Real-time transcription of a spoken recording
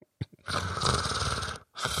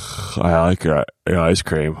I like it. Yeah, ice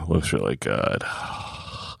cream looks really good.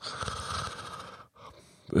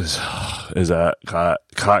 Is that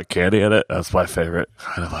cotton candy in it? That's my favorite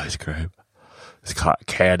kind of ice cream. It's cotton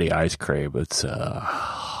candy ice cream. It's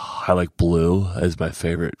I like blue as my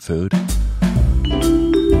favorite food.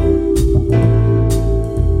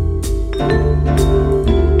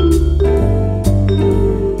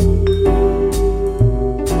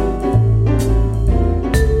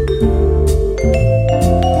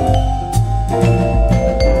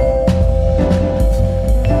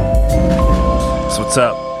 What's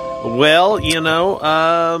up? Well, a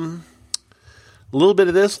little bit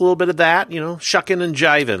of this, a little bit of that, shucking and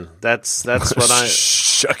jiving. That's what I...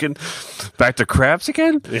 Shucking? Back to crabs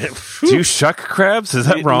again? Do you shuck crabs? Is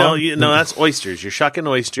that wrong? No, that's oysters. You're shucking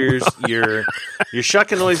oysters. You're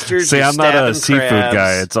shucking oysters. See, you're I'm not a seafood crabs.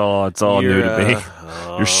 guy. It's all new to me.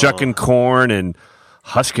 You're shucking corn and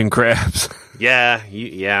husking crabs. Yeah,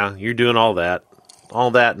 you're doing all that.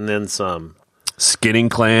 All that and then some. Skinning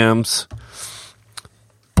clams.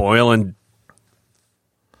 Boiling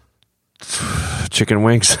chicken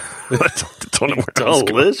wings.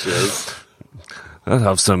 Delicious. I'll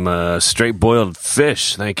have some straight boiled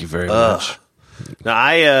fish. Thank you very much. Now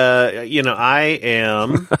I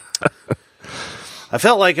am. I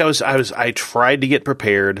felt like I tried to get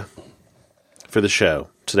prepared for the show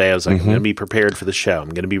today. I was like, I'm going to be prepared for the show. I'm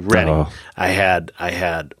going to be ready. Oh. I had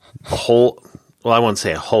a whole. Well, I won't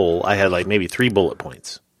say a whole. I had like maybe 3 bullet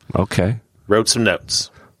points. Okay. Wrote some notes.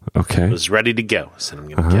 Okay. Was ready to go. I said, I'm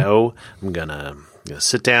going to go. I'm going to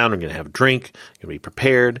sit down. I'm going to have a drink. I'm going to be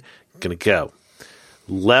prepared. I'm going to go.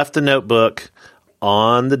 Left the notebook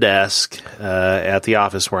on the desk at the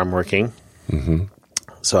office where I'm working. Mm-hmm.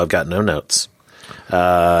 So I've got no notes.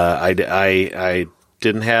 I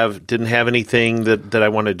didn't have anything that I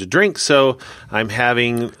wanted to drink. So I'm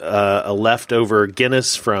having a leftover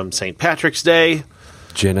Guinness from St. Patrick's Day.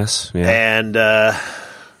 Guinness, yeah. And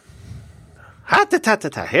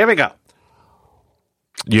here we go.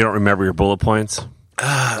 You don't remember your bullet points?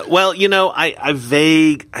 Well, I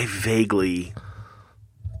vaguely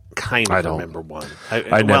kind of remember one.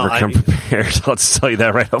 I never come prepared. I'll just tell you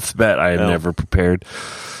that right off the bat. I am never prepared.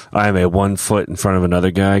 I am a 1 foot in front of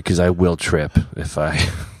another guy because I will trip if I'm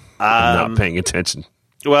not paying attention.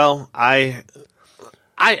 Well, I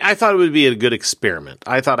thought it would be a good experiment.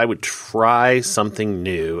 I thought I would try something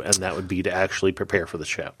new, and that would be to actually prepare for the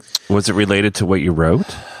show. Was it related to what you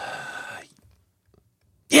wrote?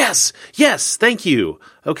 Yes, thank you.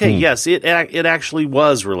 Okay, yes, it actually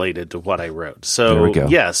was related to what I wrote. So, there we go.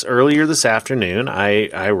 Yes, earlier this afternoon,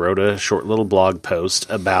 I wrote a short little blog post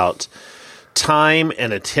about time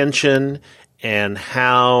and attention and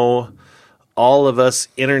how all of us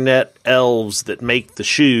internet elves that make the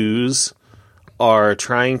shoes are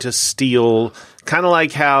trying to steal, kind of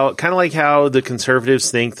like how the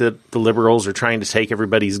conservatives think that the liberals are trying to take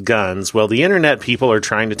everybody's guns. Well, the internet people are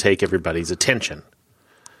trying to take everybody's attention.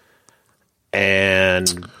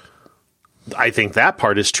 And I think that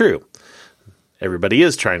part is true. Everybody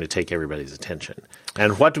is trying to take everybody's attention.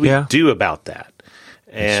 And what do we do about that?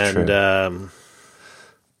 And well,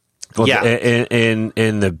 in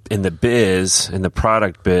the biz, in the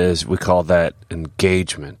product biz, we call that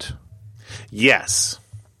engagement. Yes,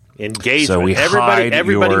 engagement. So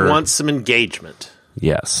everybody wants some engagement.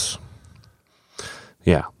 Yes.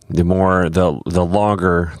 Yeah. The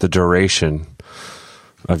longer the duration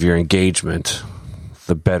of your engagement,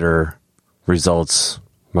 the better results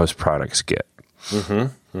most products get.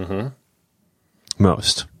 Mm-hmm. Mm-hmm.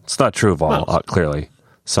 Most. It's not true of all, clearly.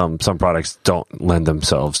 Some products don't lend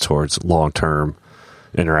themselves towards long-term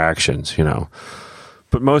interactions,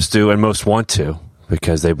 But most do, and most want to,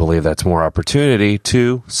 because they believe that's more opportunity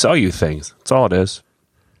to sell you things. That's all it is.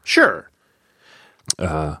 Sure.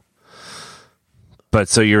 But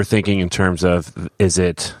so you're thinking in terms of, is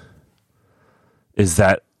that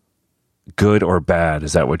good or bad?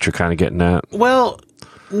 Is that what you're kind of getting at? Well,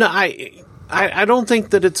 no, I don't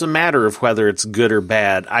think that it's a matter of whether it's good or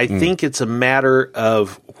bad. I think it's a matter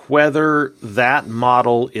of whether that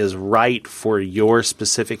model is right for your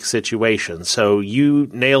specific situation. So you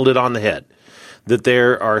nailed it on the head, that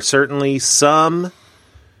there are certainly some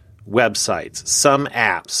websites, some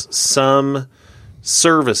apps, some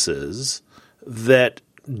services that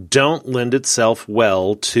don't lend itself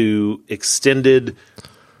well to extended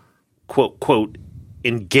quote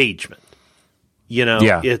engagement.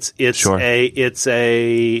 It's sure. it's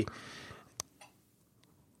a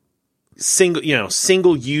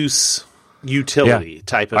single use utility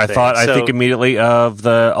type of thing. I think immediately of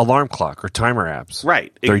the alarm clock or timer apps.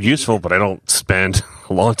 Right. They're useful, but I don't spend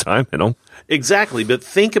a long time in them. Exactly. But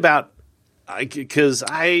think about because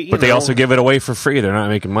But they also give it away for free. They're not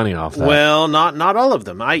making money off that. Well, not all of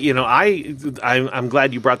them. I'm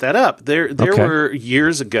glad you brought that up. There Okay. were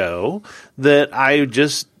years ago that I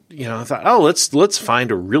just thought, oh, let's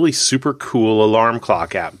find a really super cool alarm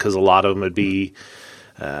clock app, because a lot of them would be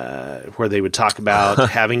where they would talk about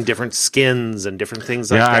having different skins and different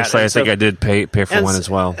things like that. Yeah, actually, I think I did pay for one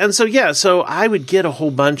as well. And so I would get a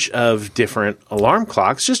whole bunch of different alarm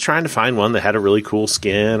clocks, just trying to find one that had a really cool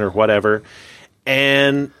skin or whatever.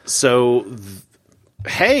 And so,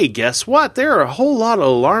 hey, guess what? There are a whole lot of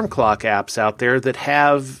alarm clock apps out there that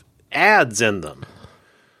have ads in them.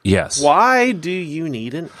 Yes. Why do you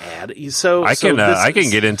need an ad? I can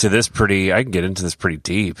get into this pretty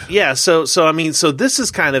deep. Yeah, so this is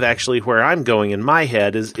kind of actually where I'm going in my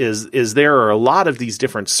head is there are a lot of these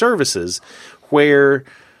different services where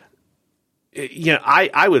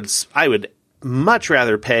I would much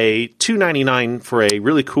rather pay $2.99 for a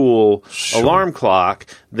really cool alarm clock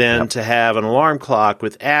than to have an alarm clock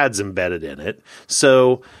with ads embedded in it.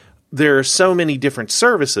 So there are so many different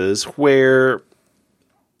services where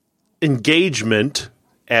engagement,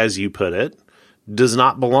 as you put it, does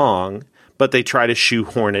not belong, but they try to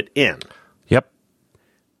shoehorn it in. Yep.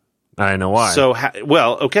 I know why. So,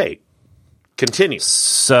 okay. Continue.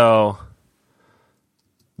 So,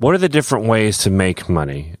 what are the different ways to make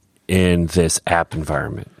money in this app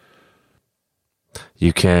environment?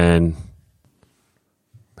 You can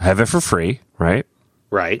have it for free, right?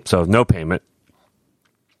 Right. So, no payment.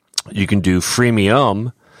 You can do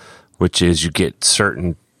freemium, which is you get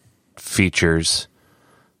certain features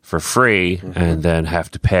for free and then have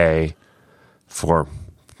to pay for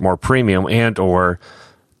more premium and or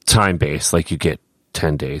time-based, like you get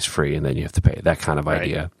 10 days free and then you have to pay, that kind of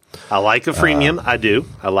idea. I like a freemium. I do.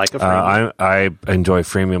 I like a freemium. I enjoy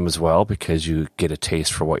freemium as well because you get a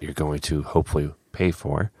taste for what you're going to hopefully pay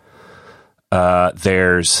for.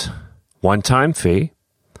 There's one-time fee,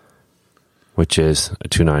 which is a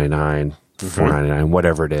 $2.99, $4.99,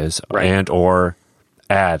 whatever it is, and or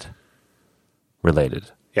ad related.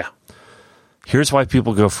 Yeah. Here's why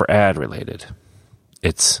people go for ad related.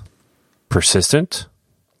 It's persistent.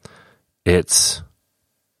 It's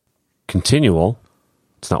continual.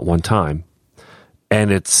 It's not one time.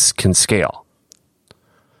 And it can scale.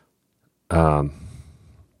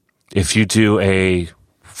 If you do a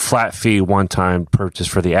flat fee one-time purchase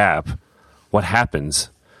for the app, what happens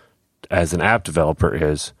as an app developer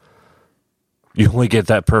is you only get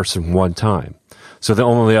that person one time. So the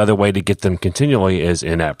only other way to get them continually is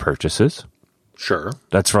in-app purchases. Sure.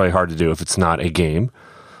 That's really hard to do if it's not a game.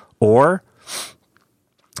 Or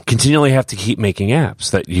continually have to keep making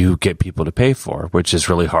apps that you get people to pay for, which is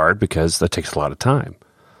really hard because that takes a lot of time.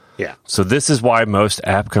 Yeah. So this is why most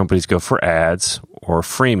app companies go for ads or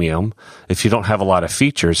freemium. If you don't have a lot of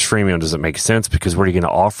features, freemium doesn't make sense because what are you going to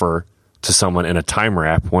offer to someone in a timer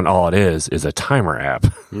app when all it is a timer app?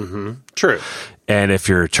 Mm-hmm. True. And if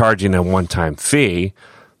you're charging a one-time fee,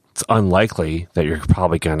 it's unlikely that you're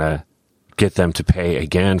probably going to get them to pay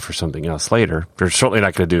again for something else later. They're certainly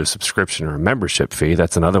not going to do a subscription or a membership fee.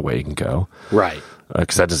 That's another way you can go. Right.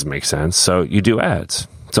 Because that doesn't make sense. So you do ads.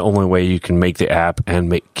 It's the only way you can make the app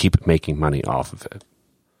and keep making money off of it.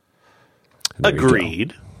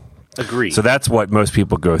 Agreed. So that's what most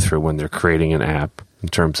people go through when they're creating an app in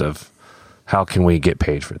terms of how can we get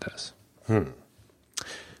paid for this?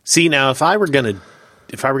 See, now if I were going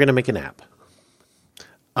to make an app,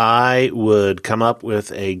 I would come up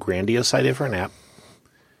with a grandiose idea for an app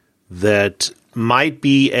that might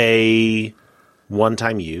be a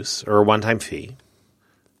one-time use or a one-time fee,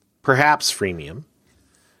 perhaps freemium.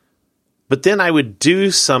 But then I would do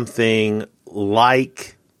something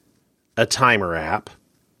like a timer app.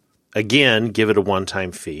 Again, give it a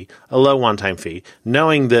one-time fee, a low one-time fee,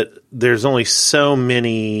 knowing that there's only so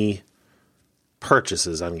many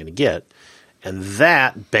purchases I'm going to get, and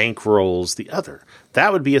that bankrolls the other.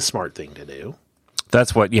 That would be a smart thing to do.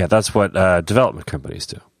 That's what development companies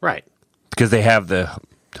do. Right. Because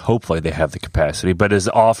hopefully they have the capacity, but as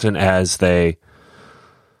often as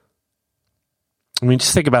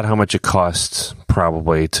just think about how much it costs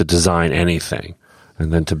probably to design anything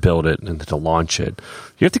and then to build it and to launch it.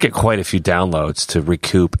 You have to get quite a few downloads to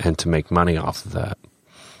recoup and to make money off of that,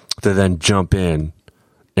 to then jump in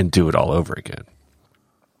and do it all over again.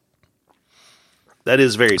 That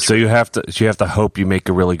is very true. So you have to hope you make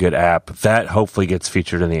a really good app that hopefully gets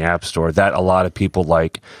featured in the App Store, that a lot of people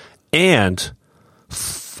like and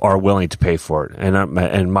are willing to pay for it.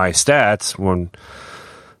 And my stats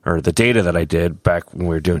the data that I did back when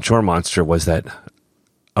we were doing Chore Monster was that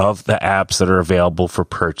of the apps that are available for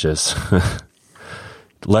purchase,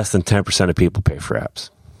 less than 10% of people pay for apps.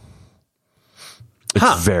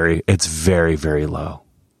 It's very, very low.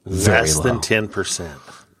 Very Less low. than 10%.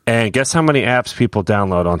 And guess how many apps people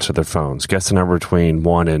download onto their phones? Guess the number between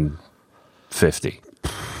 1 and 50.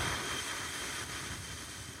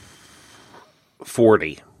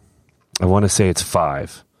 40. I want to say it's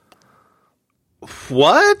 5.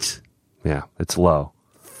 What? Yeah, it's low.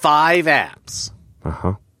 5 apps.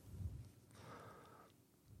 Uh-huh.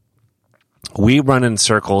 We run in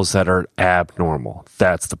circles that are abnormal.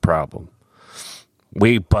 That's the problem.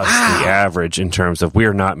 We bust the average in terms of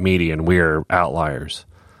we're not median. We're outliers.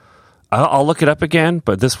 I'll look it up again,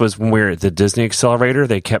 but this was when we were at the Disney Accelerator.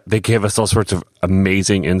 They gave us all sorts of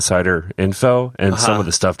amazing insider info, and some of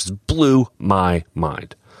the stuff just blew my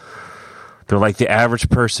mind. They're like the average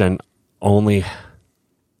person only...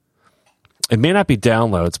 It may not be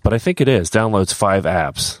downloads, but I think it is. Downloads 5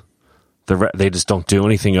 apps. They just don't do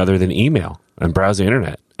anything other than email and browse the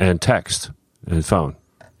internet and text and phone.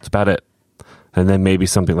 That's about it. And then maybe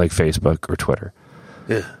something like Facebook or Twitter.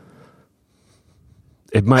 Yeah.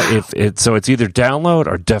 It might so it's either download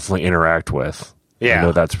or definitely interact with. Yeah. I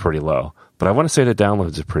know that's pretty low. But I want to say that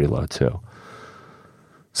downloads are pretty low too.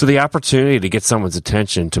 So the opportunity to get someone's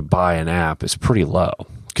attention to buy an app is pretty low.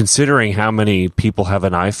 Considering how many people have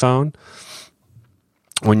an iPhone,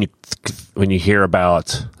 when you hear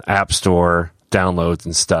about App Store downloads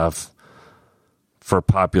and stuff for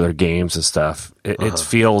popular games and stuff, it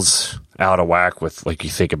feels out of whack with, like, you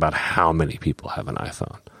think about how many people have an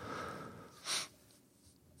iPhone.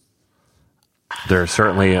 There are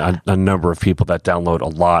certainly a number of people that download a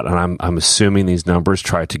lot, and I'm assuming these numbers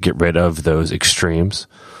try to get rid of those extremes.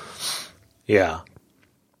 Yeah.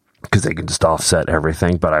 Because they can just offset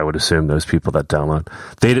everything, but I would assume those people that download,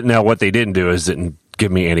 they didn't know what they didn't do is didn't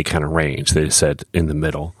give me any kind of range. They just said in the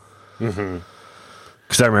middle.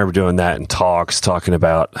 Because I remember doing that in talks, talking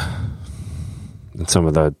about in some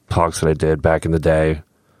of the talks that I did back in the day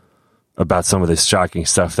about some of this shocking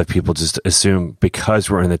stuff that people just assume because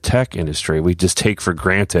we're in the tech industry, we just take for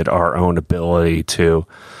granted our own ability to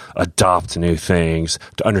adopt new things,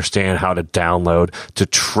 to understand how to download, to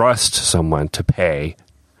trust someone to pay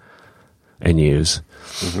and use.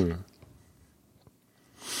 And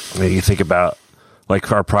you think about,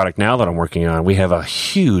 like, our product now that I'm working on, we have a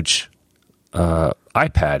huge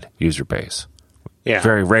iPad user base. Yeah.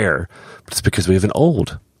 Very rare, but it's because we have an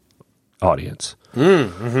old audience.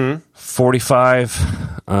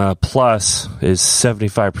 45 plus is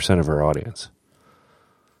 75% of our audience.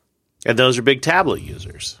 And those are big tablet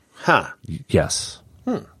users. Huh. Yes.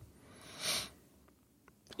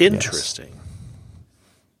 Interesting. Yes.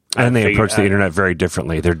 And they approach the internet very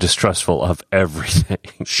differently. They're distrustful of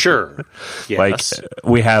everything. Sure. Yes. Like,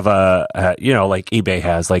 we have like eBay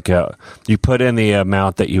has, like, you put in the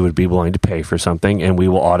amount that you would be willing to pay for something, and we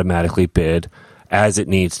will automatically bid as it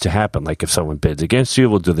needs to happen. Like, if someone bids against you,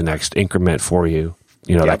 we'll do the next increment for you.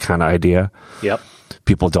 That kind of idea. Yep.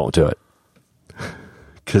 People don't do it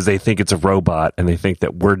because they think it's a robot, and they think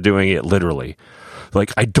that we're doing it literally.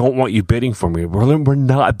 Like, I don't want you bidding for me. We're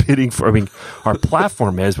not bidding for. I mean, our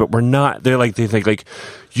platform is, but we're not. They think like,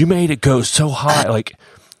 you made it go so high. Like,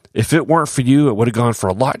 if it weren't for you, it would have gone for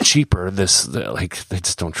a lot cheaper. They just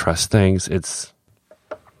don't trust things. It's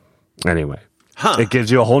anyway. It gives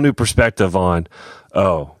you a whole new perspective on.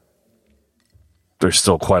 Oh, there's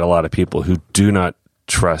still quite a lot of people who do not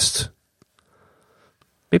trust.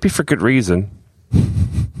 Maybe for good reason.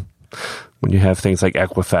 When you have things like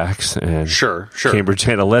Equifax and sure. Cambridge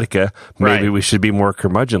Analytica, maybe we should be more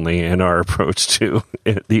curmudgeonly in our approach to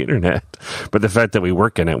the internet. But the fact that we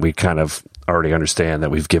work in it, we kind of already understand that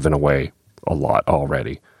we've given away a lot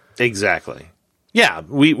already. Exactly. Yeah,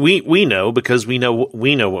 we know because we know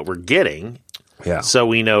what we're getting. Yeah. So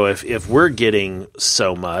we know if we're getting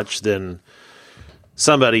so much, then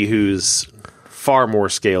somebody who's far more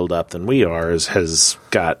scaled up than we are has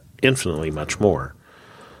got infinitely much more.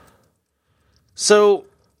 So,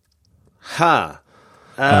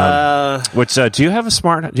 do you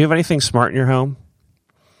have anything smart in your home?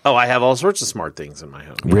 Oh, I have all sorts of smart things in my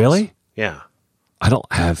home. Yes. Really? Yeah. I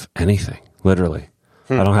don't have anything, literally.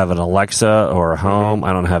 I don't have an Alexa or a Home.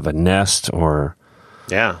 I don't have a Nest or.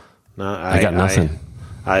 Yeah. No, I got nothing.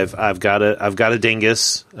 I've got a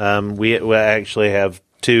Dingus. We actually have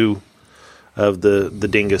 2 of the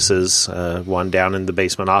Dinguses. One down in the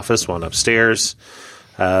basement office, one upstairs.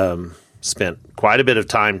 Spent quite a bit of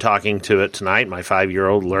time talking to it tonight. My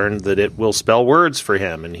 5-year-old learned that it will spell words for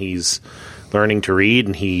him, and he's learning to read,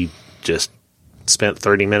 and he just spent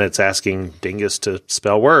 30 minutes asking Dingus to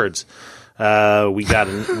spell words. We got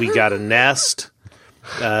a Nest.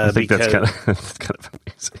 I think that's kind of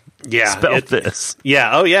amazing. Yeah. Spell this.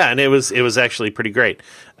 Yeah. Oh, yeah. And it was actually pretty great.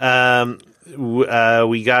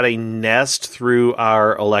 We got a Nest through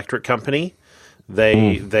our electric company.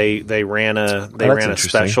 They ran a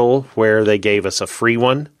special where they gave us a free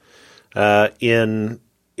one in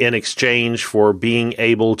exchange for being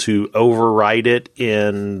able to override it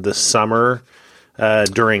in the summer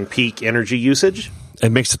during peak energy usage.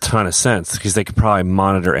 It makes a ton of sense because they could probably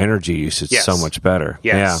monitor energy usage so much better.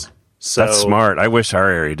 Yes. Yeah, so, that's smart. I wish our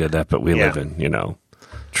area did that, but we live in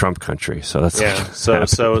Trump country, so that's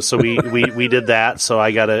So we did that. So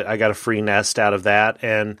I got a free Nest out of that,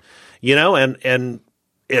 and and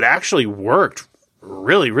it actually worked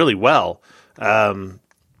really, really well.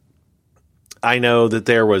 I know that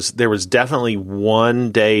there was definitely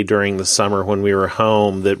one day during the summer when we were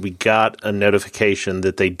home that we got a notification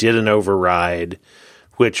that they did an override,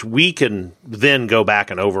 which we can then go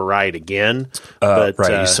back and override again. But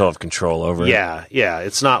you still have control over it. Yeah.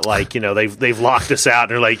 It's not like they've locked us out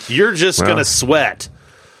and they're like, you're just gonna sweat.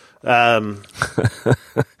 I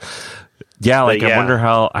wonder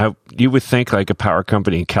how you would think like a power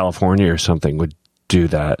company in California or something would do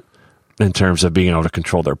that in terms of being able to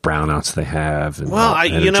control their brownouts they have and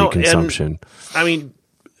energy consumption.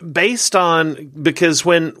 Based on because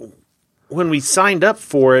when we signed up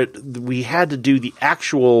for it, we had to do the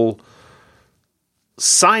actual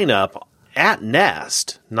sign up at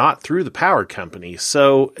Nest, not through the power company.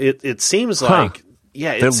 So it seems like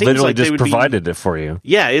they literally just provided it for you.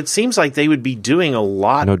 Yeah, it seems like they would be doing a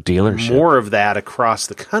lot more of that across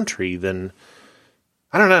the country than.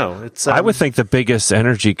 I don't know. I would think the biggest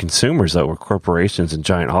energy consumers, though, were corporations and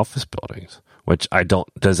giant office buildings, which I don't...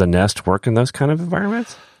 Does a Nest work in those kind of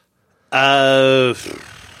environments? I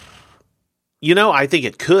think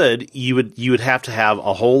it could. You would have to have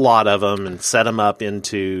a whole lot of them and set them up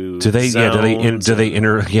into Do they interlink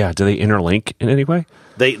in any way?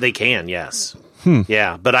 They can, yes.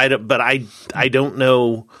 Yeah, but I don't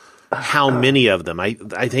know how many of them. I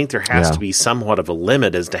think there has to be somewhat of a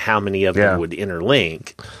limit as to how many of them would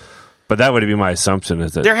interlink. But that would be my assumption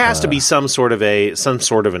is that there has to be some sort of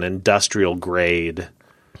an industrial grade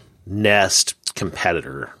Nest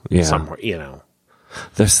competitor somewhere,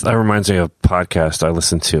 That reminds me of a podcast I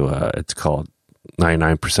listened to. It's called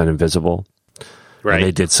 99% Invisible. Right. And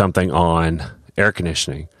they did something on air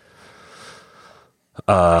conditioning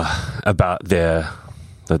about the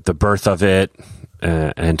birth of it,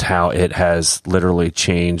 and how it has literally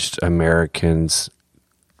changed Americans'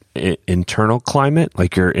 internal climate,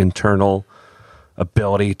 like your internal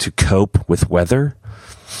ability to cope with weather.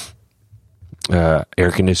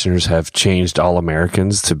 Air conditioners have changed all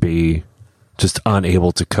Americans to be just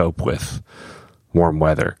unable to cope with warm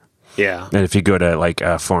weather. Yeah. And if you go to like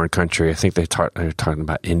a foreign country, I think they're talking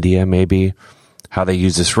about India maybe, how they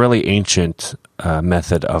use this really ancient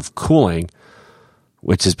method of cooling,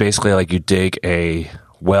 which is basically like you dig a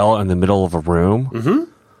well in the middle of a room.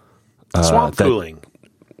 Mm-hmm. Swamp cooling.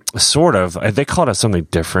 Sort of. They call it something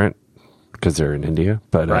different because they're in India.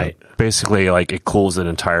 But basically, like it cools an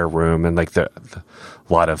entire room and like a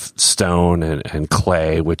lot of stone and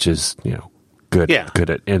clay, which is, good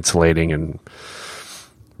at insulating and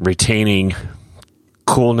retaining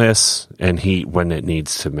coolness and heat when it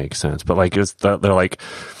needs to make sense. But like they're like,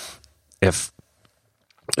 if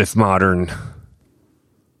modern...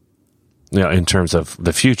 in terms of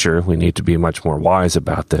the future, we need to be much more wise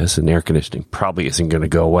about this, and air conditioning probably isn't going to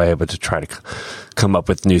go away, but to try to come up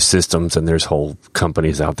with new systems, and there's whole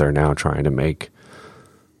companies out there now trying to make,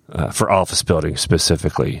 for office buildings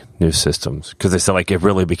specifically, new systems. Because they said like it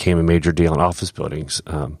really became a major deal in office buildings,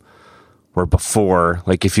 where before,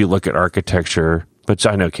 like if you look at architecture, which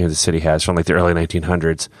I know Kansas City has from like the early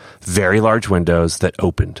 1900s, very large windows that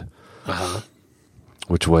opened,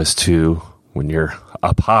 which was to, when you're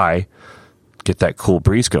up high, get that cool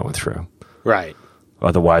breeze going through. Right.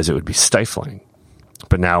 Otherwise, it would be stifling.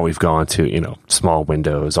 But now we've gone to, small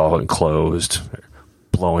windows, all enclosed,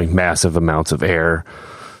 blowing massive amounts of air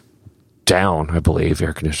down, I believe.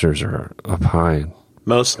 Air conditioners are up high.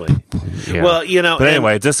 Mostly. Yeah. Well, But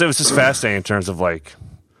anyway, it was just fascinating in terms of like,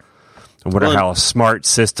 I wonder how a smart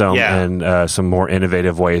system and some more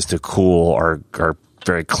innovative ways to cool our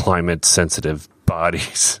very climate-sensitive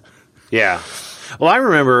bodies. Yeah. Well, I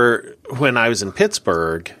remember when I was in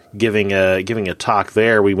Pittsburgh giving a talk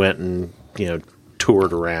there, we went and,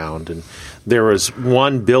 toured around, and there was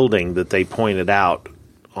one building that they pointed out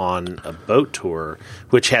on a boat tour,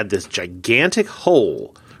 which had this gigantic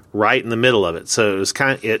hole right in the middle of it. So it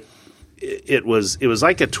was it was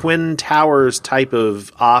like a Twin Towers type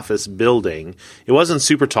of office building. It wasn't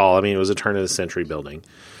super tall. I mean, it was a turn of the century building.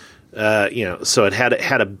 So it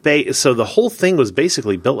had a base. So the whole thing was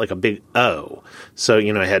basically built like a big O. So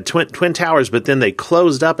it had twin towers, but then they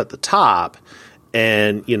closed up at the top,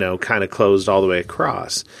 and kind of closed all the way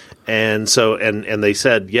across. And so and they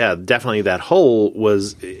said, yeah, definitely that hole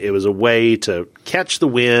was a way to catch the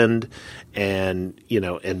wind and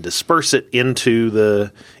and disperse it into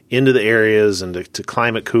the areas and to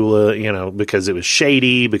climate cool it, because it was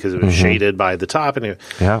shady, because it was shaded by the top, and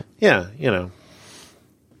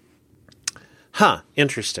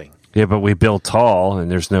interesting. Yeah, but we build tall, and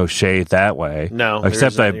there's no shade that way. No,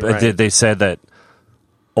 except they said that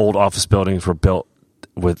old office buildings were built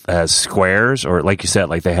as squares, or like you said,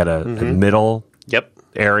 like they had a middle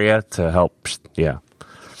area to help. Yeah,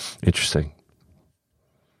 interesting.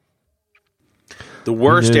 The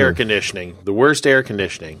worst air conditioning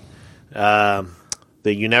that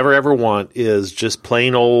you never ever want is just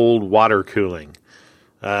plain old water cooling.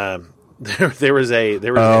 There was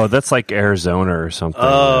that's like Arizona or something.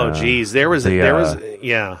 Oh, geez, there was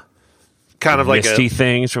kind of like misty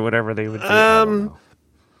things or whatever they would do.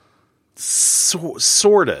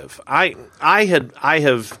 Sort of. I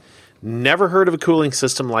have never heard of a cooling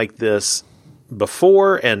system like this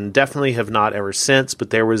before, and definitely have not ever since.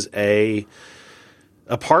 But there was a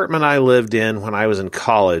apartment I lived in when I was in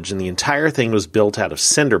college, and the entire thing was built out of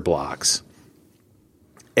cinder blocks,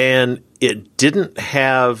 and it didn't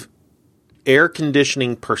have air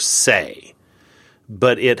conditioning per se,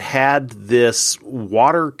 but it had this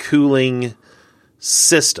water cooling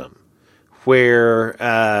system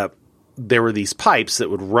where there were these pipes that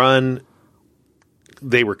would run.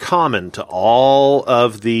 They were common to all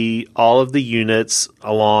of the units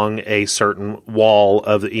along a certain wall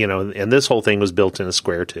of and this whole thing was built in a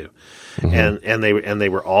square too, and they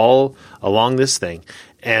were all along this thing,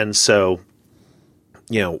 and so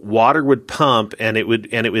water would pump, and it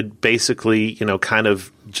would basically kind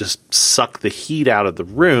of just suck the heat out of the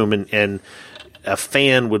room, and a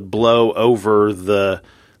fan would blow over the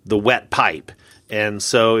wet pipe, and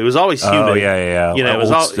so it was always humid. Oh yeah. It was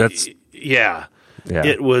all yeah. Yeah.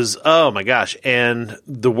 It was, oh my gosh. And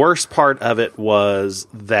the worst part of it was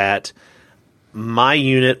that my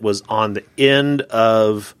unit was on the end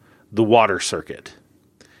of the water circuit,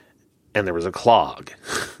 and there was a clog.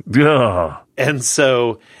 Ugh. And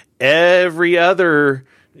so every other,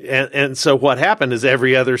 and so what happened is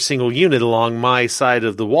every other single unit along my side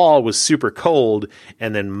of the wall was super cold,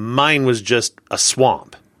 and then mine was just a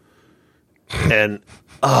swamp. And,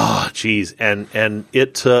 oh, geez. And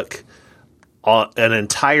it took an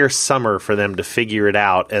entire summer for them to figure it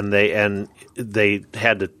out, and they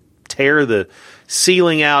had to tear the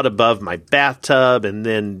ceiling out above my bathtub, and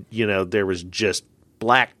then there was just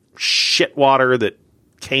black shit water that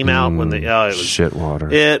came out when it was shit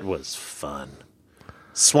water. It was fun.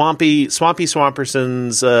 Swampy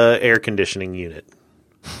Swamperson's air conditioning unit.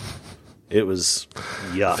 It was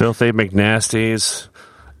yuck. Filthy McNasty's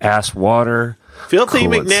ass water. Filthy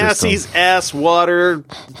McNasty's ass water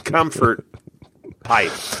comfort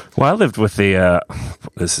pipe. Well, I lived with the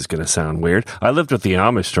this is going to sound weird. I lived with the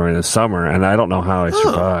Amish during the summer, and I don't know how I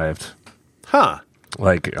survived.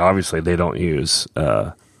 Like, obviously they don't use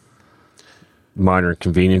minor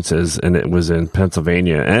conveniences, and it was in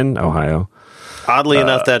Pennsylvania and Ohio. Oddly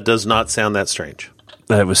enough, that does not sound that strange.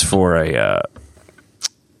 It was for a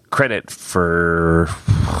credit for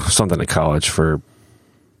something at college for,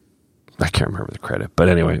 I can't remember the credit, but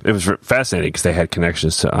anyway, it was fascinating because they had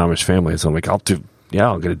connections to Amish families. So I'm like, I'm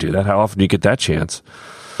going to do that. How often do you get that chance?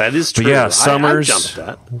 That is true. But yeah, summers, I jumped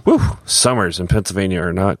that. Summers in Pennsylvania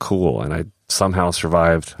are not cool, and I somehow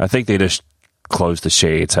survived. I think they just close the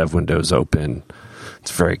shades, have windows open.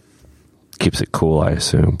 It's keeps it cool, I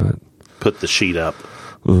assume. But put the sheet up.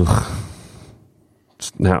 Ugh.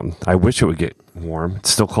 Now I wish it would get warm. It's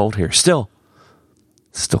still cold here. Still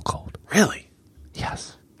cold. Really?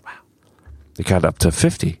 Yes. Wow. It got up to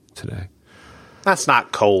 50 today. That's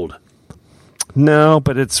not cold. No,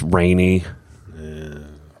 but it's rainy.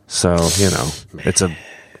 So, it's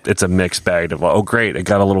a mixed bag of, oh, great, it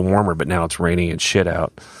got a little warmer, but now it's raining and shit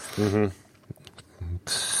out. Mm-hmm.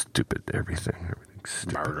 Stupid everything. Everything's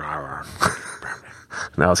stupid.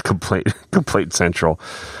 Now it's complaint central.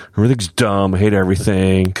 Everything's dumb. I hate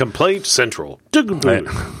everything. Complaint central.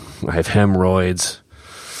 I have hemorrhoids.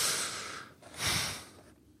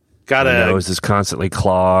 My nose is constantly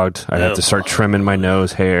clogged. I have to start trimming my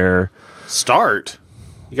nose hair. Start?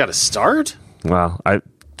 You got to start? Well, I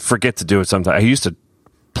forget to do it sometimes. I used to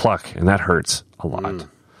pluck, and that hurts a lot.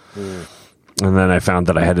 And then I found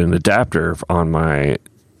that I had an adapter on my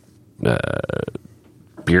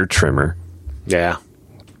beard trimmer. Yeah.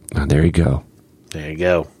 Oh, there you go. There you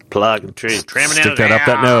go. plug the tree, stick that up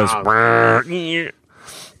that nose,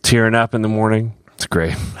 tearing up in the morning. It's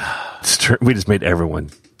great. We just made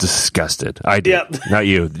everyone disgusted. I did, not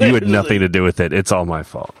you. You had nothing to do with it. It's all my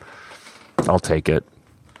fault. I'll take it.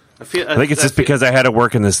 I think it's just because I had to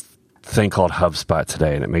work in this thing called HubSpot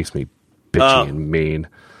today, and it makes me bitchy and mean.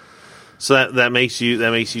 So that makes you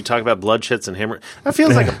talk about blood shits and hemorrhoids. That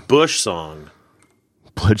feels like a Bush song.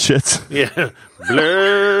 Blood shits? Yeah.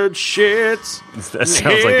 Blood shits. That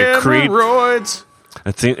sounds like a Creed. Hemorrhoids.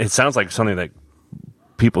 It sounds like something that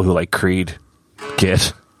people who like Creed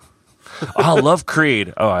get. Oh, I love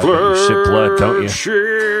Creed. Oh, I bet you shit blood, don't you?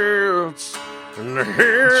 Shits. Do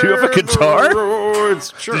you have a guitar?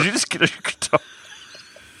 Sure. Did you just get a guitar?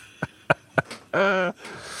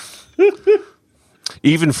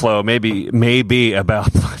 Even flow, maybe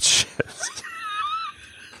about blood shits.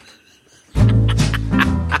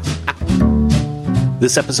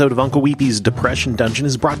 This episode of Uncle Weepy's Depression Dungeon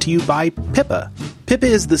is brought to you by Pippa. Pippa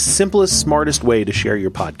is the simplest, smartest way to share your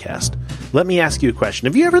podcast. Let me ask you a question.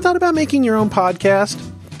 Have you ever thought about making your own podcast?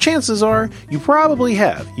 Chances are you probably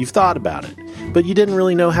have. You've thought about it, but you didn't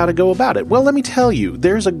really know how to go about it. Well, let me tell you,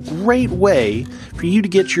 there's a great way for you to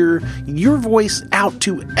get your voice out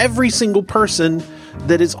to every single person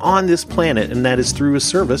that is on this planet, and that is through a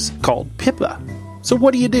service called Pippa. So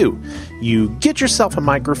what do? You get yourself a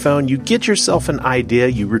microphone, you get yourself an idea,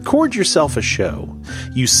 you record yourself a show,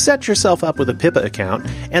 you set yourself up with a Pippa account,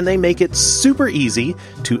 and they make it super easy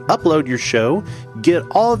to upload your show, get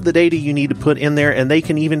all of the data you need to put in there, and they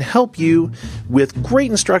can even help you with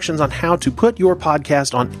great instructions on how to put your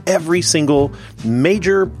podcast on every single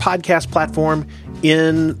major podcast platform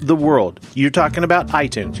in the world. You're talking about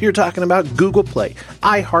iTunes, you're talking about Google Play,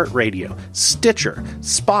 iHeartRadio, Stitcher,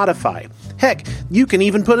 Spotify. Heck, you can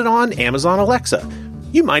even put it on Amazon Alexa.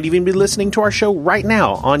 You might even be listening to our show right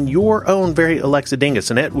now on your own very Alexa dingus,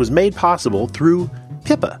 and it was made possible through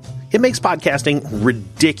Pippa. It makes podcasting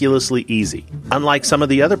ridiculously easy. Unlike some of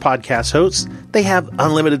the other podcast hosts, they have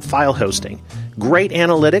unlimited file hosting, great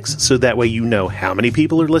analytics so that way you know how many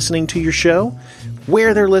people are listening to your show,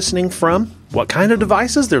 where they're listening from, what kind of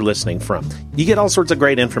devices they're listening from. You get all sorts of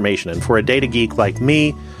great information, and for a data geek like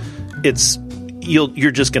me,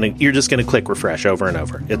 you're just gonna click refresh over and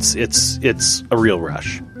over. It's a real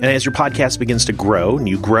rush. And as your podcast begins to grow, and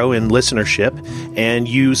you grow in listenership, and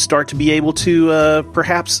you start to be able to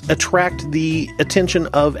perhaps attract the attention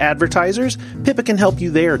of advertisers, Pippa can help you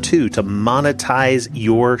there too to monetize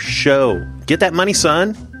your show. Get that money,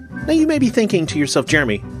 son. Now you may be thinking to yourself,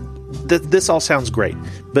 Jeremy, this all sounds great,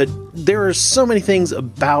 but there are so many things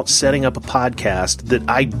about setting up a podcast that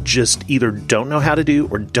I just either don't know how to do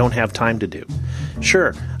or don't have time to do.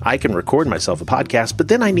 Sure, I can record myself a podcast, but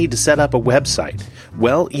then I need to set up a website.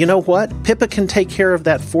 Well, you know what? Pippa can take care of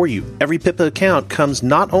that for you. Every Pippa account comes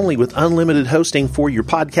not only with unlimited hosting for your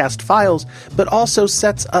podcast files, but also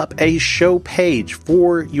sets up a show page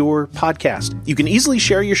for your podcast. You can easily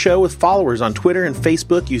share your show with followers on Twitter and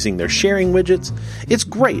Facebook using their sharing widgets. It's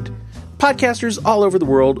great. Podcasters all over the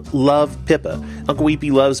world love Pippa. Uncle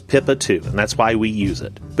Weepy loves Pippa too, and that's why we use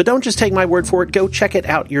it. But don't just take my word for it, go check it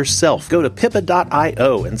out yourself. Go to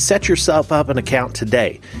pippa.io and set yourself up an account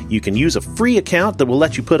today. You can use a free account that will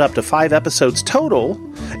let you put up to 5 episodes total,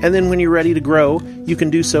 and then when you're ready to grow, you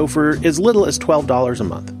can do so for as little as $12 a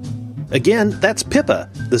month. Again, that's Pippa,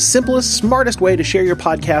 the simplest, smartest way to share your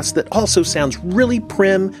podcast that also sounds really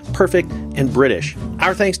prim, perfect, and British.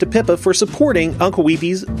 Our thanks to Pippa for supporting Uncle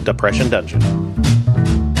Weepy's Depression Dungeon.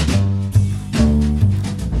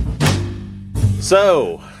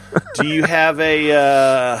 So, do you have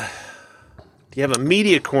a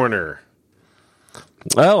media corner?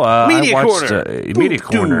 Well, Media I watched corner. Media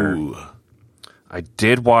Corner. I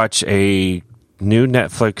did watch a new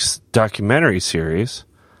Netflix documentary series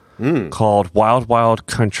called Wild Wild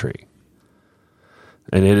Country.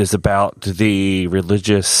 And it is about the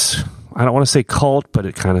religious, I don't want to say cult, but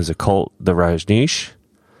it kind of is a cult, the Rajneesh.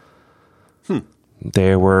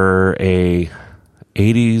 They were a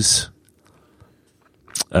 80s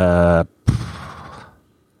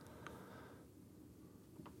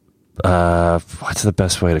what's the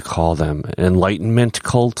best way to call them? Enlightenment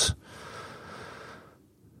cult.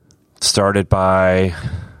 Started by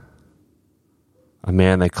a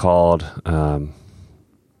man they called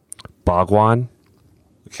Bhagwan.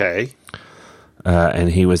 Okay. And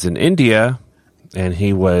he was in India, and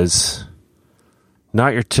he was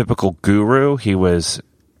not your typical guru. He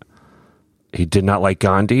did not like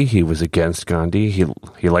Gandhi. He was against Gandhi.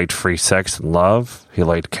 He liked free sex and love. He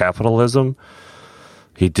liked capitalism.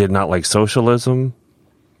 He did not like socialism.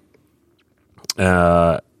 He's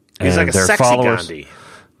like a sexy Gandhi.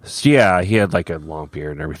 So, yeah, he had like a long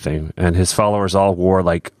beard and everything, and his followers all wore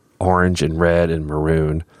like orange and red and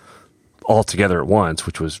maroon all together at once,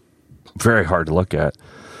 which was very hard to look at.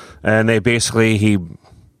 And he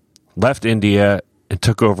left India and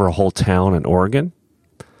took over a whole town in Oregon,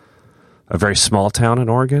 a very small town in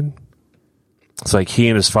Oregon. It's like he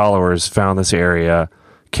and his followers found this area,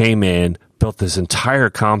 came in, built this entire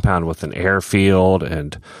compound with an airfield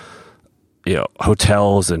and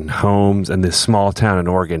hotels and homes, and this small town in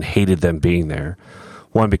Oregon hated them being there.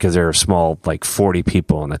 One, because they were small, like 40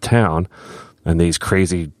 people in the town, and these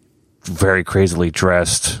very crazily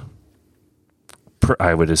dressed,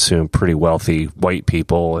 I would assume pretty wealthy white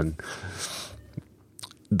people, and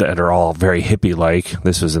that are all very hippie-like.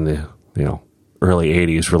 This was in the early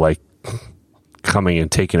 80s, were like coming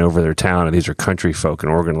and taking over their town, and these are country folk in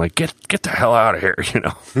Oregon, like get the hell out of here,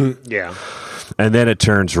 Yeah. And then it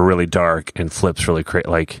turns really dark and flips really crazy.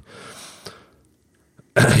 Like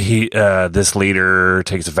this leader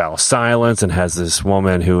takes a vow of silence and has this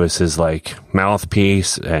woman who is his like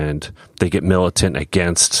mouthpiece, and they get militant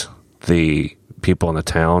against the people in the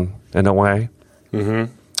town in a way.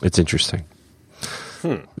 Mm-hmm. It's interesting.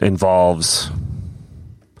 Involves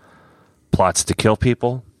plots to kill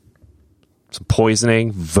people, some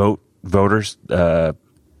poisoning, voters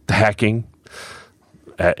hacking,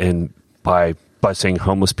 and by busing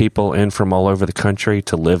homeless people in from all over the country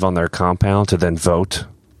to live on their compound to then vote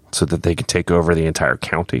so that they can take over the entire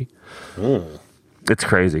county. It's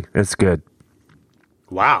crazy. It's good.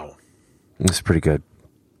 Wow. It's pretty good.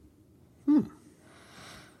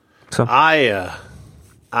 So I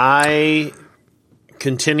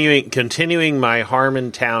continuing my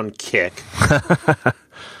Harmontown kick,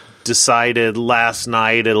 decided last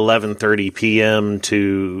night at 11:30 p.m.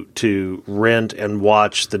 to rent and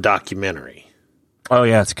watch the documentary. Oh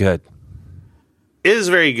yeah, it's good. It is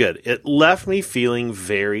very good. It left me feeling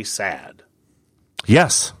very sad.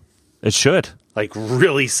 Yes, it should. Like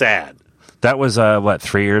really sad. That was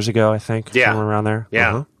 3 years ago, I think. Yeah, somewhere around there.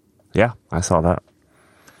 Yeah, yeah, I saw that.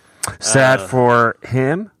 Sad for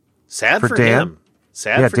him. Sad for Dan. him.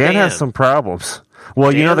 Sad for Dan Dan. has some problems.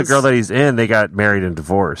 Well, the girl that he's in, they got married and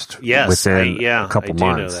divorced. Yes, within a couple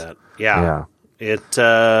months. I do know that. Yeah.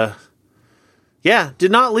 It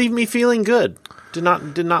did not leave me feeling good. Did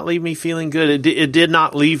not leave me feeling good. It did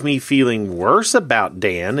not leave me feeling worse about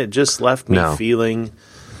Dan. It just left me feeling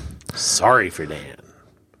sorry for Dan.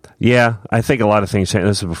 Yeah, I think a lot of things changed.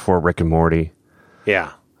 This was before Rick and Morty.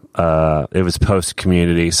 Yeah. It was post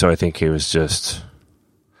Community, so I think he was just...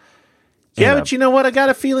 Yeah, but you know what? I got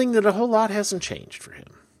a feeling that a whole lot hasn't changed for him.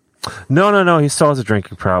 No. He still has a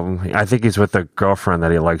drinking problem. I think he's with a girlfriend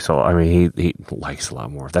that he likes a lot. I mean, he likes a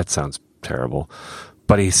lot more. That sounds terrible.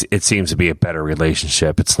 But it seems to be a better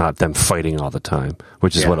relationship. It's not them fighting all the time,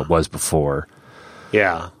 which is what it was before.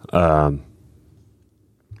 Yeah. Yeah,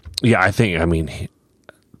 I think,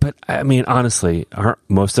 honestly, aren't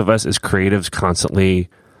most of us as creatives constantly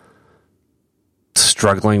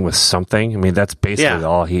struggling with something? I mean, that's basically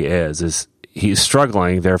all he is he's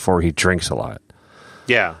struggling, therefore he drinks a lot.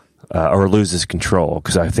 Yeah. Or loses control,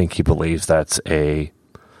 because I think he believes that's a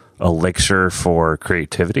elixir for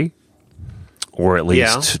creativity, or at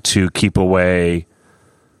least to keep away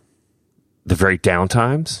the very down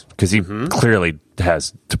times, because he clearly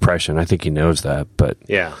has depression. I think he knows that, but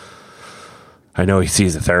yeah, I know he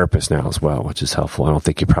sees a therapist now as well, which is helpful. I don't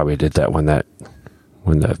think he probably did that when the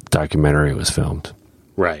documentary was filmed.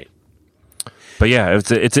 Right. But yeah,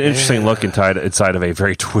 it's an interesting look inside of a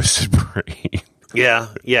very twisted brain. Yeah.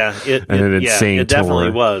 It definitely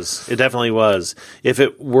was. It definitely was. If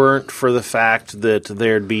it weren't for the fact that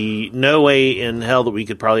there'd be no way in hell that we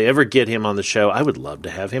could probably ever get him on the show, I would love to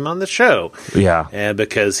have him on the show. Yeah.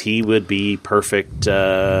 Because he would be perfect.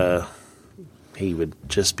 He would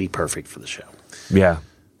just be perfect for the show. Yeah.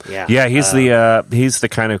 Yeah. He's the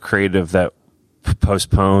kind of creative that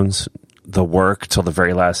postpones the work till the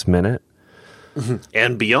very last minute.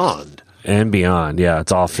 And beyond. Yeah.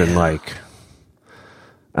 It's often like...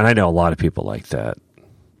 And I know a lot of people like that.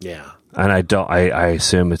 Yeah. And I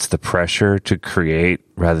assume it's the pressure to create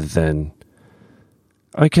rather than...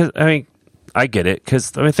 I get it.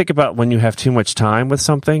 Because, think about when you have too much time with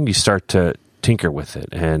something, you start to tinker with it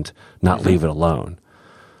and not leave it alone.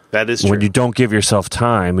 That is true. When you don't give yourself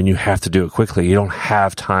time and you have to do it quickly, you don't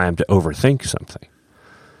have time to overthink something.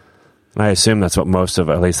 And I assume that's what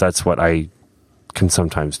at least that's what I can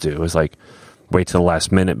sometimes do, is like wait till the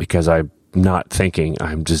last minute because I'm not thinking,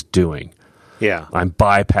 I'm just doing. Yeah. I'm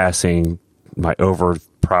bypassing my over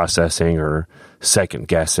processing or second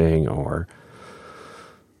guessing or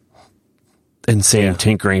insane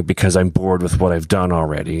tinkering because I'm bored with what I've done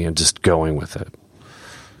already and just going with it.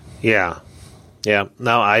 Yeah.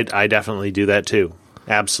 No, I definitely do that too.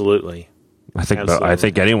 Absolutely. I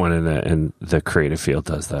think anyone in the creative field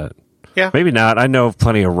does that. Yeah. Maybe not.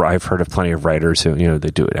 I've heard of plenty of writers who, they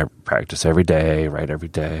do it practice every day, write every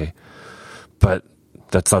day. But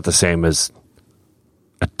that's not the same as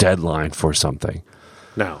a deadline for something.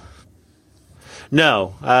 No.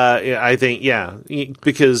 I think,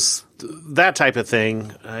 because that type of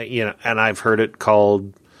thing, and I've heard it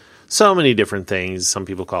called so many different things. Some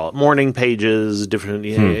people call it morning pages, different,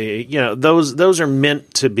 those are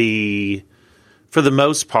meant to be, for the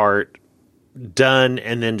most part, done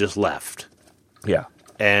and then just left. Yeah.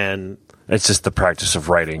 And it's just the practice of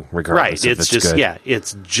writing, regardless if it's just good.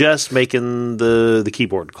 It's just making the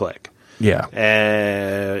keyboard click. Yeah.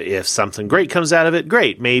 If something great comes out of it,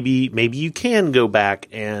 great. Maybe you can go back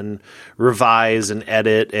and revise and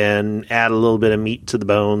edit and add a little bit of meat to the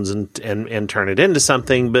bones and turn it into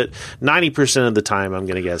something. But 90% of the time, I'm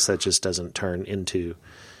going to guess that just doesn't turn into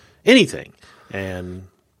anything. And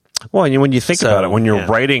well, when you think about it, when you're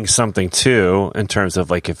writing something too, in terms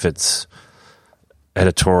of like if it's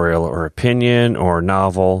editorial or opinion or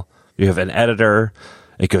novel, you have an editor.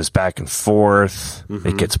 It goes back and forth. Mm-hmm.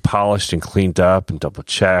 It gets polished and cleaned up and double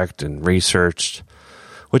checked and researched,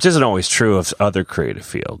 which isn't always true of other creative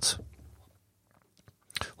fields.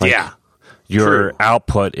 Your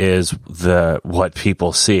output is what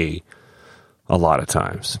people see a lot of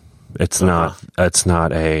times. It's not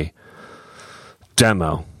a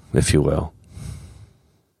demo, if you will.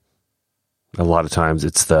 A lot of times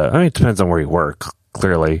it depends on where you work,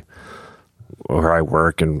 clearly. Where I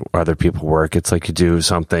work and other people work, it's like you do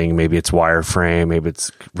something, maybe it's wireframe, maybe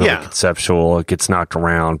it's really conceptual. It gets knocked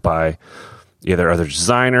around by either other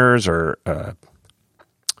designers or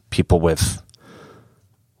people with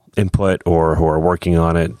input or who are working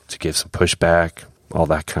on it to give some pushback, all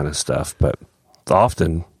that kind of stuff. But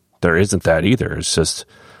often there isn't that either. It's just,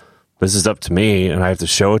 this is up to me and I have to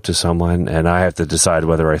show it to someone and I have to decide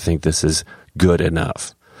whether I think this is good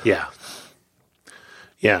enough. Yeah.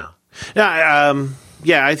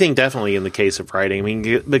 I think definitely in the case of writing, I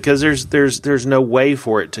mean, because there's no way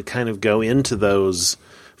for it to kind of go into those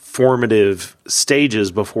formative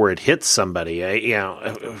stages before it hits somebody.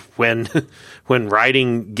 When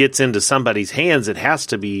writing gets into somebody's hands, it has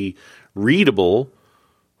to be readable,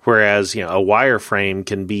 whereas a wireframe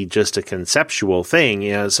can be just a conceptual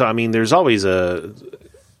thing. So I mean, there's always a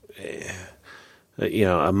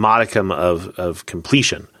modicum of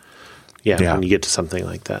completion. Yeah, when you get to something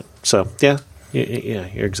like that. So,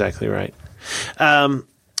 you're exactly right.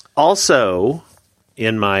 Also,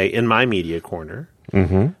 in my media corner,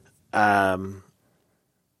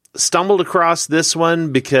 stumbled across this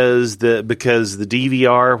one because the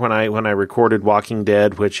DVR when I recorded Walking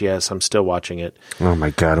Dead, which yes, I'm still watching it. Oh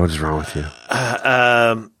my God, what is wrong with you?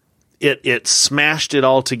 It smashed it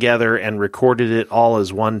all together and recorded it all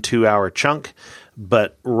as one 2-hour chunk.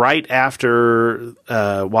 But right after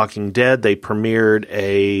Walking Dead, they premiered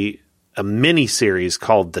a mini-series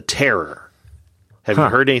called The Terror. Have you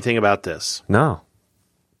heard anything about this? No.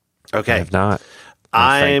 Okay. I have not.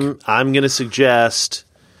 I'm going to suggest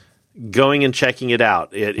going and checking it out.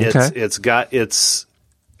 It's got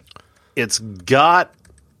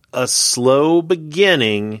a slow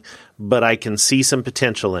beginning, but I can see some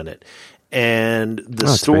potential in it. And the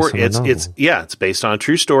story it's based on a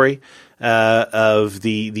true story. Of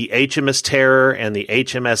the HMS Terror and the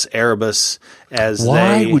HMS Erebus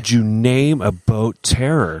Why would you name a boat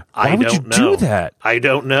Terror? Why would you do that? I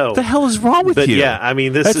don't know. What the hell is wrong with you? But yeah, I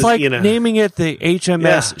mean, this is like naming it the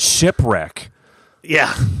HMS Shipwreck.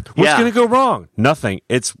 Yeah. What's going to go wrong? Nothing.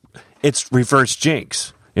 It's reverse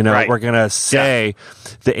jinx. Right. We're going to say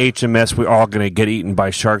the HMS, we're all going to get eaten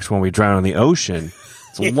by sharks when we drown in the ocean.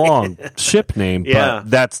 It's a long ship name, but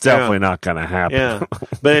that's definitely not going to happen. Yeah,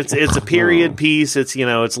 but it's a period piece. It's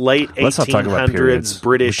it's late 1800s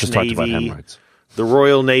British Navy, the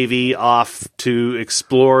Royal Navy off to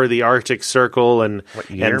explore the Arctic Circle and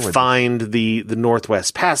find the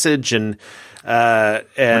Northwest Passage and would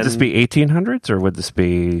this be 1800s or would this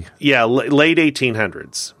be late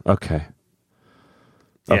 1800s? Okay.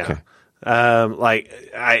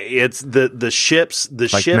 It's the ships. The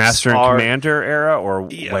like ships Master and Commander era, or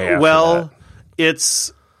way after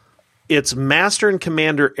that? It's Master and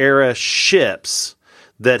Commander era ships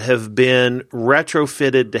that have been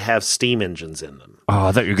retrofitted to have steam engines in them. Oh,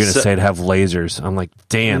 I thought you were going to say to have lasers. I'm like,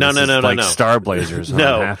 damn, no, Star Blazers.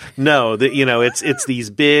 No. It's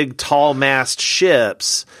these big tall mast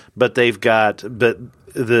ships, but they've got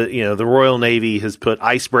the Royal Navy has put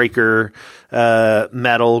icebreaker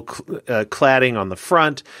metal cladding on the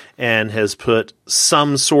front and has put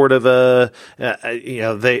some sort of they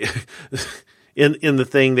in the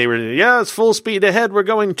thing they were it's full speed ahead, we're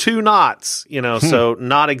going 2 knots, so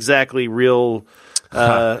not exactly real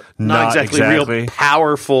not exactly real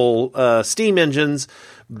powerful steam engines,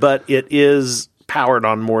 but it is powered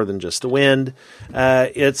on more than just the wind.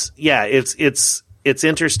 It's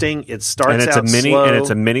interesting. It starts out slow. And it's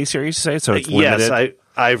a mini series, you say? So it's limited? Yes,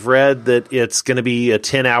 I've read that it's going to be a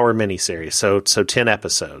 10-hour miniseries, so 10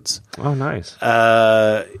 episodes. Oh, nice.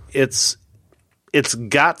 It's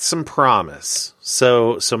got some promise.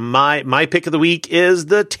 So my pick of the week is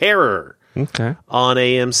The Terror. Okay. On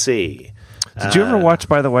AMC. Did you ever watch,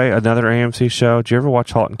 by the way, another AMC show? Did you ever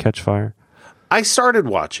watch *Halt and Catch Fire*? I started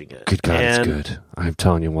watching it. Good God, it's good. I'm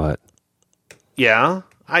telling you what. Yeah?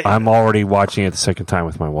 I'm already watching it the second time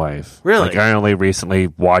with my wife. Really? Like, I only recently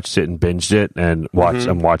watched it and binged it, and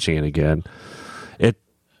I'm watching it again.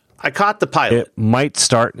 I caught the pilot. It might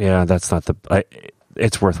start. Yeah, that's not the.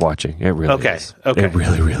 It's worth watching. It really is. Okay. It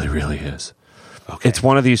really, really, really is. Okay. It's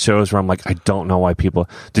one of these shows where I'm like, I don't know why people.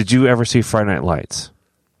 Did you ever see Friday Night Lights?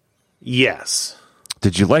 Yes.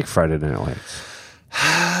 Did you like Friday Night Lights?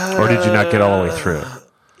 Or did you not get all the way through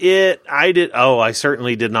it? I did. Oh, I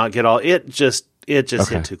certainly did not get all. It just hit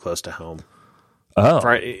too close to home. Oh,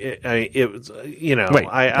 it was. Wait,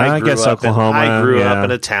 I grew guess up Oklahoma. I grew up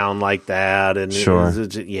in a town like that, and sure.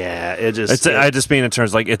 It just. I just mean in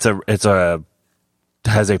terms like it's a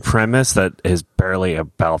has a premise that is barely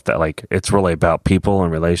about that. Like, it's really about people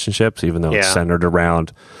and relationships, even though it's centered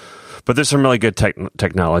around. But there's some really good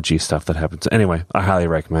technology stuff that happens. Anyway, I highly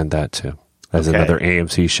recommend that too. As another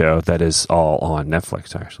AMC show that is all on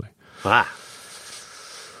Netflix, actually.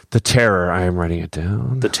 The Terror, I am writing it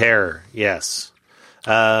down. The Terror, yes.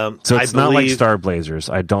 So it's not like Star Blazers.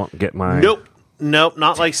 I don't get my... Nope,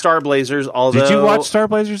 not like Star Blazers, although... Did you watch Star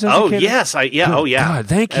Blazers as a kid? Yes. God,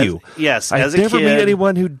 thank you. Yes, I've as a kid. never met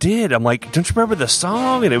anyone who did. I'm like, don't you remember the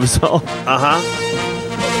song? And it was all... Uh-huh.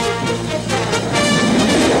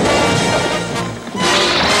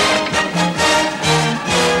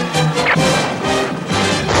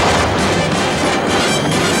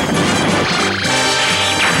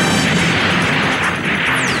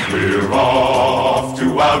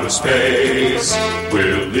 Outer space,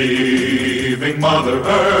 we're leaving Mother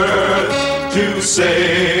Earth to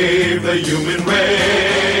save the human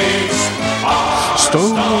race.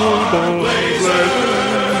 Star Blazers.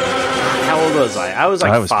 How old was I? I was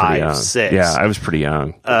like 5, 6. Yeah, I was pretty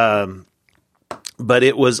young. But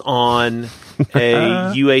it was on a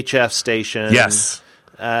UHF station. Yes.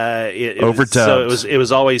 Overdubbed. So it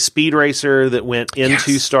was always Speed Racer that went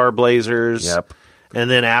into Star Blazers. Yep. And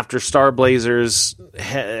then after Star Blazers,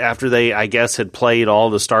 after they, I guess, had played all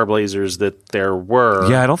the Star Blazers that there were.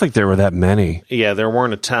 Yeah, I don't think there were that many. Yeah, there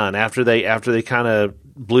weren't a ton. After they kind of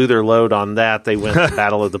blew their load on that, they went to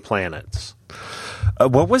Battle of the Planets.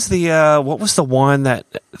 What was the one that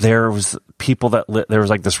there was people that there was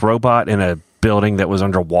like this robot in a building that was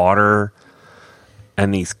underwater,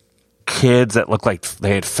 and these kids that looked like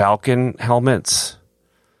they had Falcon helmets?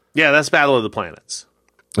 Yeah, that's Battle of the Planets.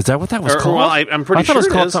 Is that what that was called? Well, I'm pretty sure it was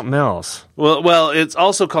called is. something else. Well, it's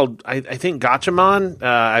also called, I think, Gatchaman.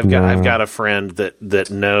 I've got a friend that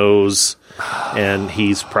knows, and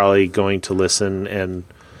he's probably going to listen. And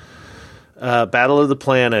Battle of the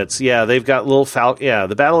Planets, they've got little Falcon. Yeah,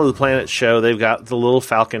 the Battle of the Planets show, they've got the little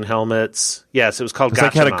Falcon helmets. Yes, it was called Gatchaman.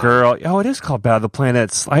 Like had a girl. Oh, it is called Battle of the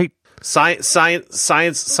Planets. Science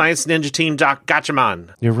Ninja Team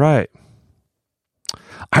Gatchaman. You're right.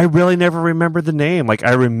 I really never remember the name. Like,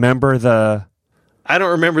 I remember I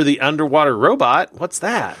don't remember the underwater robot. What's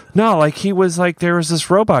that? No, like, he was like, there was this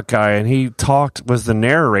robot guy, and he was the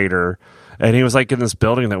narrator, and he was like in this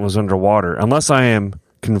building that was underwater. Unless I am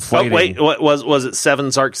conflating. Oh, wait, what was it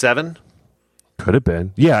 7 Zark 7? Could have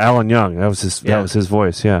been. Yeah, Alan Young. That was his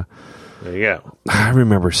voice, yeah. There you go. I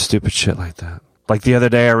remember stupid shit like that. Like the other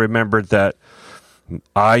day, I remembered that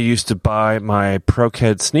I used to buy my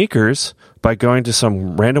Pro-Ked sneakers by going to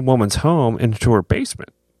some random woman's home into her basement.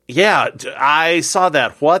 Yeah, I saw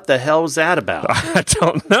that. What the hell was that about? I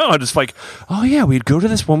don't know. I'm just like, oh yeah, we'd go to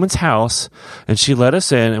this woman's house, and she let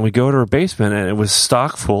us in, and we go to her basement, and it was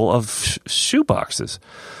stock full of shoe boxes.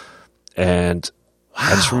 And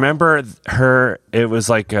I just remember it was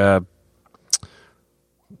like a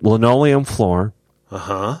linoleum floor.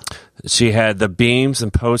 Uh-huh. She had the beams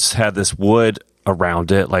and posts had this wood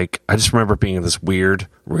around it. Like, I just remember being this weird,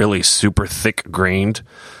 really super thick grained,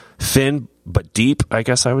 thin but deep, I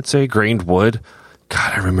guess I would say, grained wood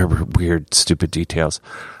God, I remember weird, stupid details.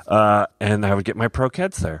 And I would get my Pro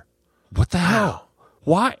Keds there. What the hell?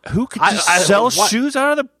 Why? Who could just sell shoes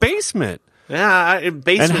out of the basement? Yeah,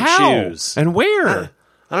 basement and how? shoes. And where?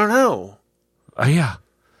 I don't know. Yeah.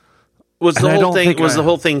 Was the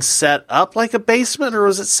whole thing set up like a basement, or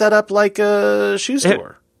was it set up like a shoe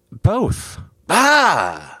store? Both.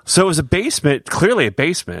 So it was a basement, clearly a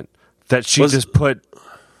basement, that she just put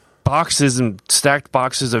boxes and stacked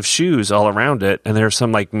boxes of shoes all around it, and there's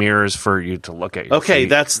some like mirrors for you to look at your feet.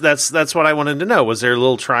 That's what I wanted to know. Was there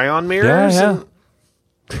little try-on mirrors? Yeah.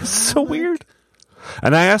 It's so weird.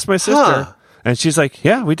 And I asked my sister, and she's like,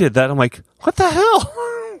 yeah, we did that. I'm like, what the hell?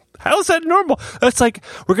 How is that normal? That's like,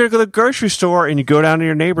 we're going to go to the grocery store, and you go down to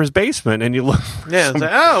your neighbor's basement, and you look. Yeah, it's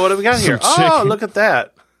like, oh, what do we got here? Oh, look at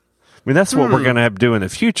that. I mean, that's what we're going to have to do in the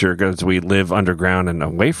future, because we live underground and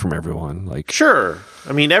away from everyone. Like, sure.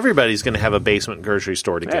 I mean, everybody's going to have a basement grocery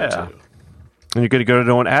store to go to. And you're going to go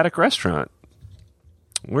to an attic restaurant.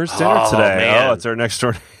 Where's dinner today? Man. Oh, it's our next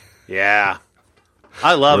door. Yeah.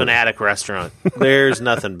 I love an attic restaurant. There's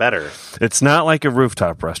nothing better. It's not like a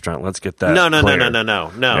rooftop restaurant. Let's get that clear.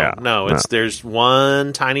 No. There's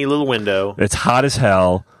one tiny little window. It's hot as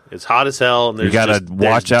hell. And there's you got to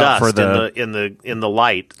watch out for the in the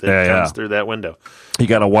light that comes through that window. You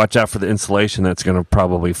got to watch out for the insulation that's going to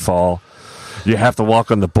probably fall. You have to walk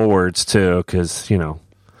on the boards too, because Yeah,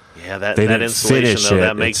 that insulation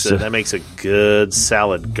though, that makes a good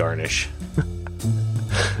salad garnish.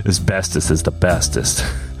 Asbestos is the bestest.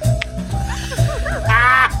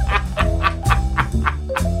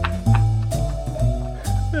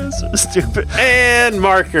 That's so stupid. And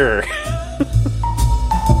marker.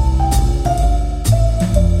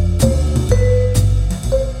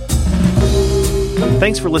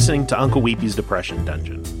 Thanks for listening to Uncle Weepy's Depression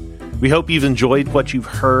Dungeon. We hope you've enjoyed what you've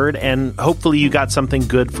heard, and hopefully you got something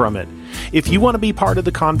good from it. If you want to be part of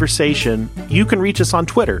the conversation, you can reach us on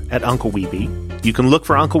Twitter at Uncle Weepy. You can look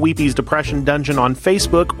for Uncle Weepy's Depression Dungeon on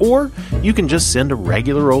Facebook, or you can just send a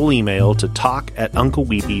regular old email to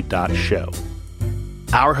talk@uncleweepy.show.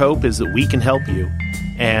 Our hope is that we can help you,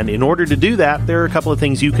 and in order to do that, there are a couple of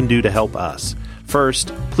things you can do to help us.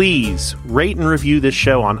 First, please rate and review this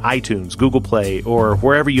show on iTunes, Google Play, or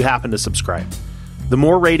wherever you happen to subscribe. The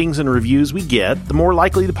more ratings and reviews we get, the more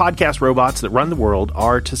likely the podcast robots that run the world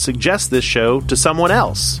are to suggest this show to someone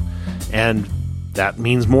else. And that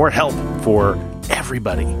means more help for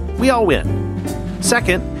everybody. We all win.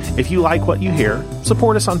 Second, if you like what you hear,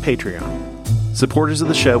 support us on Patreon. Supporters of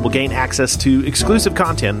the show will gain access to exclusive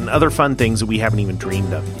content and other fun things that we haven't even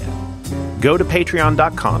dreamed of yet. Go to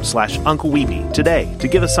patreon.com/UncleWeepy today to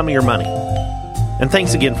give us some of your money. And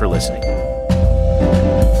thanks again for listening.